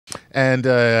And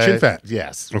chin fat.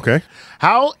 Yes. Okay.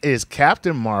 How is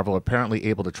Captain Marvel apparently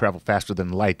able to travel faster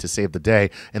than light to save the day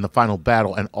in the final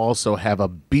battle and also have a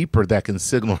beeper that can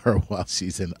signal her while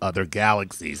she's in other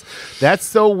galaxies? That's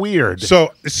so weird.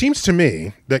 So it seems to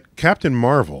me that Captain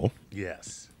Marvel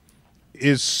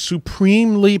is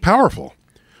supremely powerful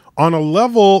on a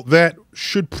level that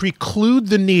should preclude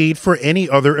the need for any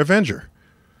other Avenger.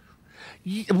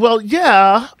 Well,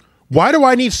 yeah. Why do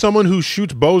I need someone who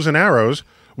shoots bows and arrows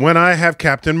when I have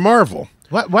Captain Marvel?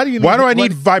 Why do I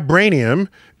need vibranium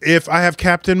if I have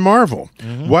Captain Marvel?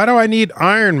 Why do I need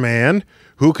Iron Man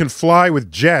who can fly with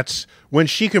jets when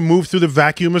she can move through the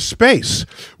vacuum of space?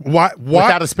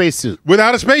 Without a spacesuit.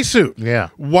 Without a spacesuit. Yeah.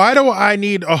 Why do I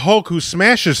need a Hulk who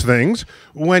smashes things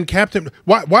when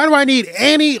Why do I need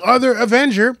any other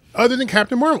Avenger other than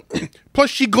Captain Marvel? Plus,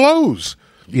 she glows.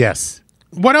 Yes.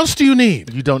 What else do you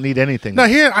need? You don't need anything. Now,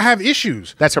 here, I have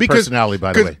issues. That's her personality,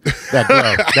 by the way. That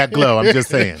glow. That glow, I'm just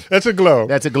saying. That's a glow.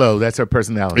 That's a glow. That's her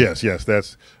personality. Yes,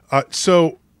 that's...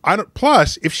 so,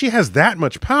 plus, if she has that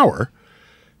much power,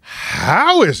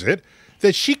 how is it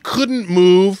that she couldn't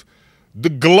move the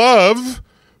glove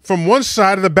from one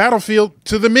side of the battlefield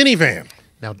to the minivan?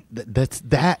 Now,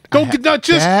 that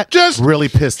really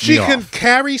pissed me off. She can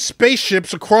carry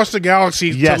spaceships across the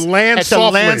galaxy to land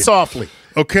softly. To land softly.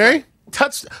 Okay?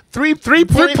 Touch three-point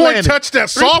touchdown.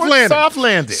 Soft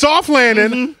landing. Soft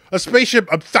landing. A spaceship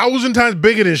 1,000 times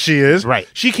bigger than she is. Right.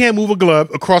 She can't move a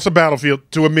glove across a battlefield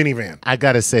to a minivan. I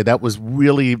gotta say that was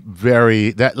really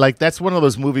that's one of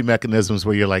those movie mechanisms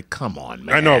where you're like, come on,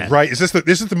 man. I know, right? This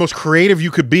is the most creative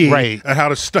you could be at how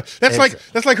to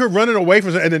that's like her running away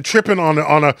from it and then tripping on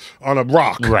a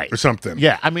rock or something.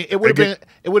 Yeah, I mean it would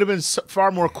have been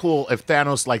far more cool if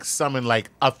Thanos summoned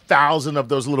 1,000 of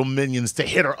those little minions to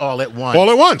hit her all at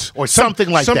once. Or something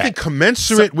like that. Something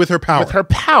commensurate with her power. With her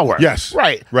power. Yes.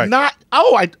 Right. Right. Not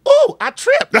I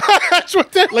tripped. That's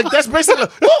what they're that's basically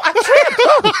I tripped.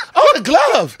 The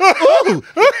glove.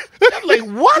 I'm like,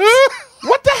 what?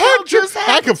 What the hell just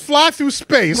happened? I could fly through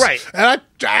space. Right. And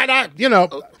I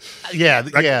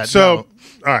Yeah. So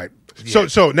all right. Yeah.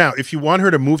 So now if you want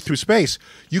her to move through space,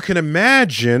 you can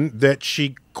imagine that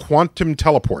she quantum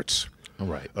teleports.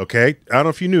 Right. Okay? I don't know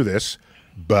if you knew this,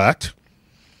 but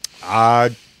I'll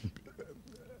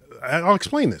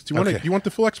explain this. Do you want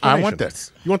the full explanation? I want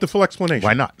this. You want the full explanation?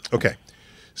 Why not? Okay.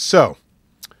 So,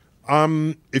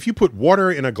 if you put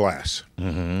water in a glass,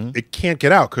 it can't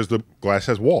get out because the glass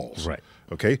has walls. Right.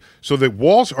 Okay. So the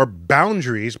walls are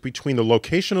boundaries between the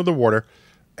location of the water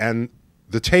and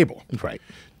the table. Right.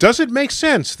 Does it make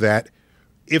sense that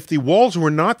if the walls were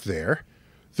not there,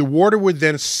 the water would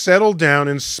then settle down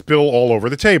and spill all over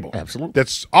the table? Absolutely.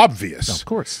 That's obvious. Of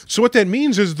course. So what that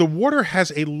means is the water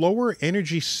has a lower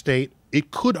energy state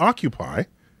it could occupy,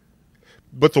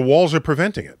 but the walls are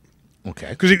preventing it. Okay.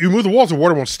 Because if you move the walls, the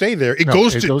water won't stay there. It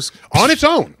goes on its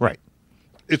own. Right.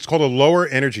 It's called a lower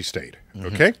energy state.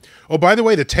 Okay? Oh, by the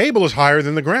way, the table is higher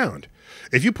than the ground.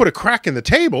 If you put a crack in the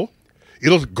table,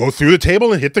 it'll go through the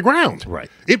table and hit the ground. Right.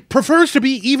 It prefers to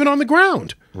be even on the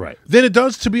ground. Right. Than it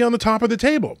does to be on the top of the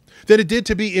table. Than it did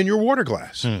to be in your water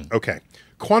glass. Okay.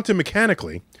 Quantum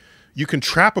mechanically, you can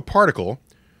trap a particle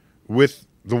with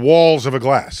the walls of a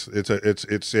glass. It's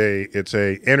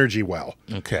a energy well.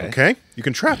 Okay. Okay. You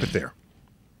can trap it there.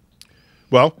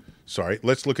 Well, sorry.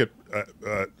 Let's look at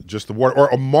just the water or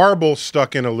a marble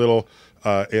stuck in a little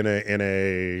in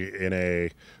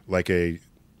a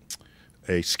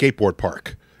skateboard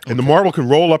park. And the marble can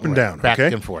roll up and down. Back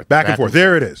okay? and forth. Back and forth.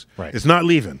 There it is. Right. It's not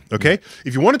leaving. Okay?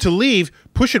 If you want it to leave,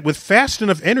 push it with fast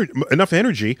enough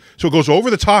energy so it goes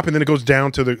over the top and then it goes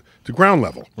down to the ground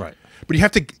level. Right. But you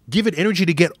have to give it energy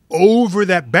to get over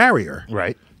that barrier.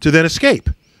 Right. To then escape.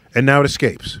 And now it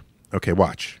escapes. Okay,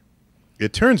 watch.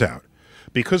 It turns out,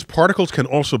 because particles can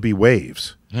also be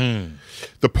waves,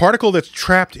 the particle that's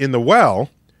trapped in the well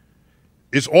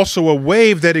is also a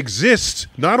wave that exists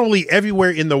not only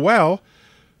everywhere in the well,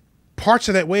 parts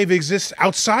of that wave exist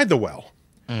outside the well.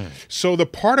 So the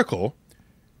particle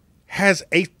has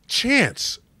a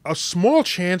chance, a small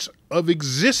chance of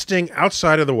existing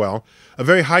outside of the well, a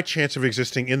very high chance of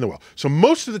existing in the well. So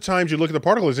most of the times you look at the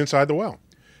particle is inside the well.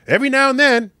 Every now and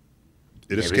then,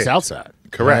 it escapes. It's outside.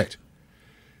 Correct. Right.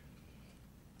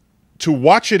 To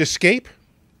watch it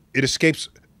escapes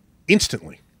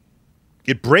instantly.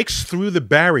 It breaks through the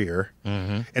barrier,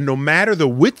 and no matter the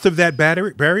width of that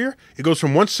barrier, it goes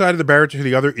from one side of the barrier to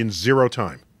the other in 0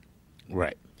 time.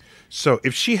 Right. So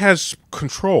if she has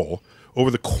control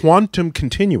over the quantum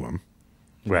continuum,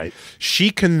 right, she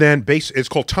can then it's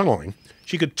called tunneling.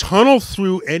 She could tunnel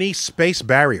through any space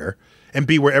barrier and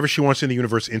be wherever she wants in the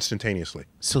universe instantaneously.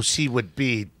 So she would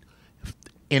be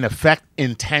in effect,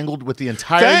 entangled with the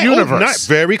entire universe.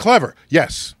 Very clever.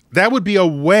 Yes. That would be a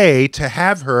way to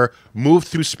have her move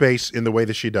through space in the way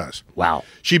that she does. Wow.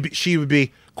 She would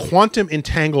be quantum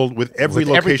entangled with every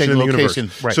location in the universe,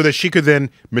 right. so that she could then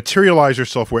materialize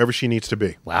herself wherever she needs to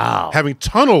be. Wow. Having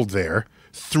tunneled there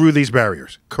through these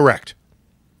barriers. Correct.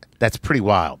 That's pretty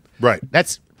wild. Right.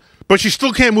 But she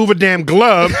still can't move a damn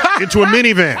glove into a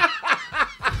minivan.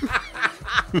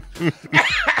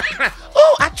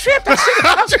 Oh, I tripped. I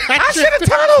should have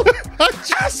tunneled.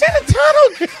 I should have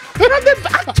tunneled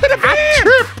to the van.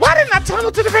 Why didn't I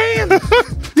tunnel to the van?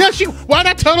 Yeah, why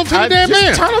not tunnel to the damn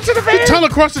van? Tunnel to the van. Tunnel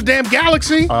across the damn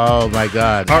galaxy. Oh, my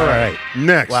God. All right.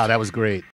 Next. Wow, that was great.